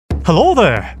Hello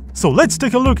there! So let's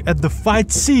take a look at the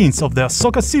fight scenes of the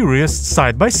Ahsoka series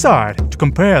side by side to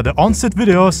compare the on-set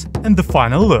videos and the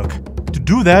final look. To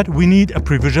do that, we need a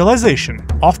previsualization,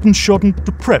 often shortened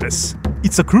to previs.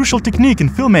 It's a crucial technique in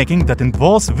filmmaking that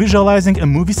involves visualizing a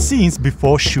movie's scenes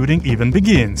before shooting even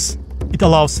begins. It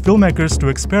allows filmmakers to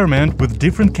experiment with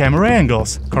different camera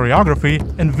angles, choreography,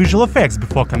 and visual effects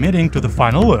before committing to the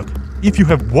final look. If you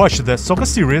have watched the Ahsoka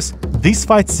series, these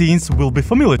fight scenes will be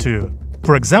familiar to you.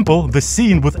 For example, the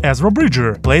scene with Ezra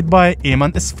Bridger, played by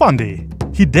Eman Esfandi.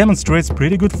 He demonstrates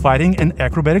pretty good fighting and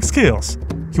acrobatic skills.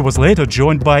 He was later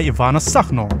joined by Ivanna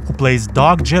Sakhno, who plays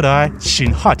Dark Jedi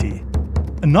Shin Hati.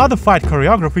 Another fight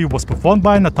choreography was performed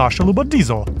by Natasha Liu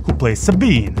Bordizzo, who plays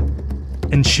Sabine.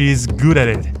 And she's good at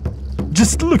it.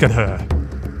 Just look at her.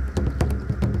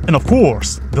 And of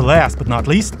course, the last but not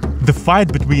least, the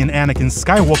fight between Anakin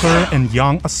Skywalker and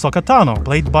young Ahsoka Tano,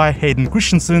 played by Hayden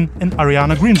Christensen and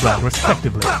Ariana Greenblatt,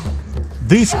 respectively.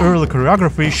 This early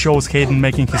choreography shows Hayden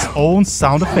making his own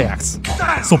sound effects.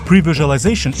 So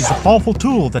previsualization is a powerful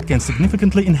tool that can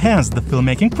significantly enhance the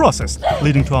filmmaking process,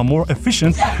 leading to a more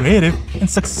efficient, creative, and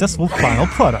successful final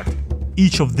product.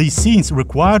 Each of these scenes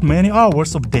required many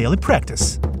hours of daily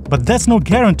practice. But that's no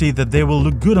guarantee that they will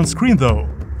look good on screen though.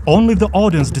 Only the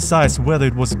audience decides whether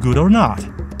it was good or not.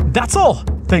 That's all!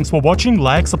 Thanks for watching,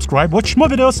 like, subscribe, watch more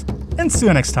videos, and see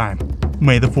you next time.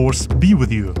 May the Force be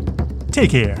with you.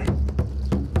 Take care.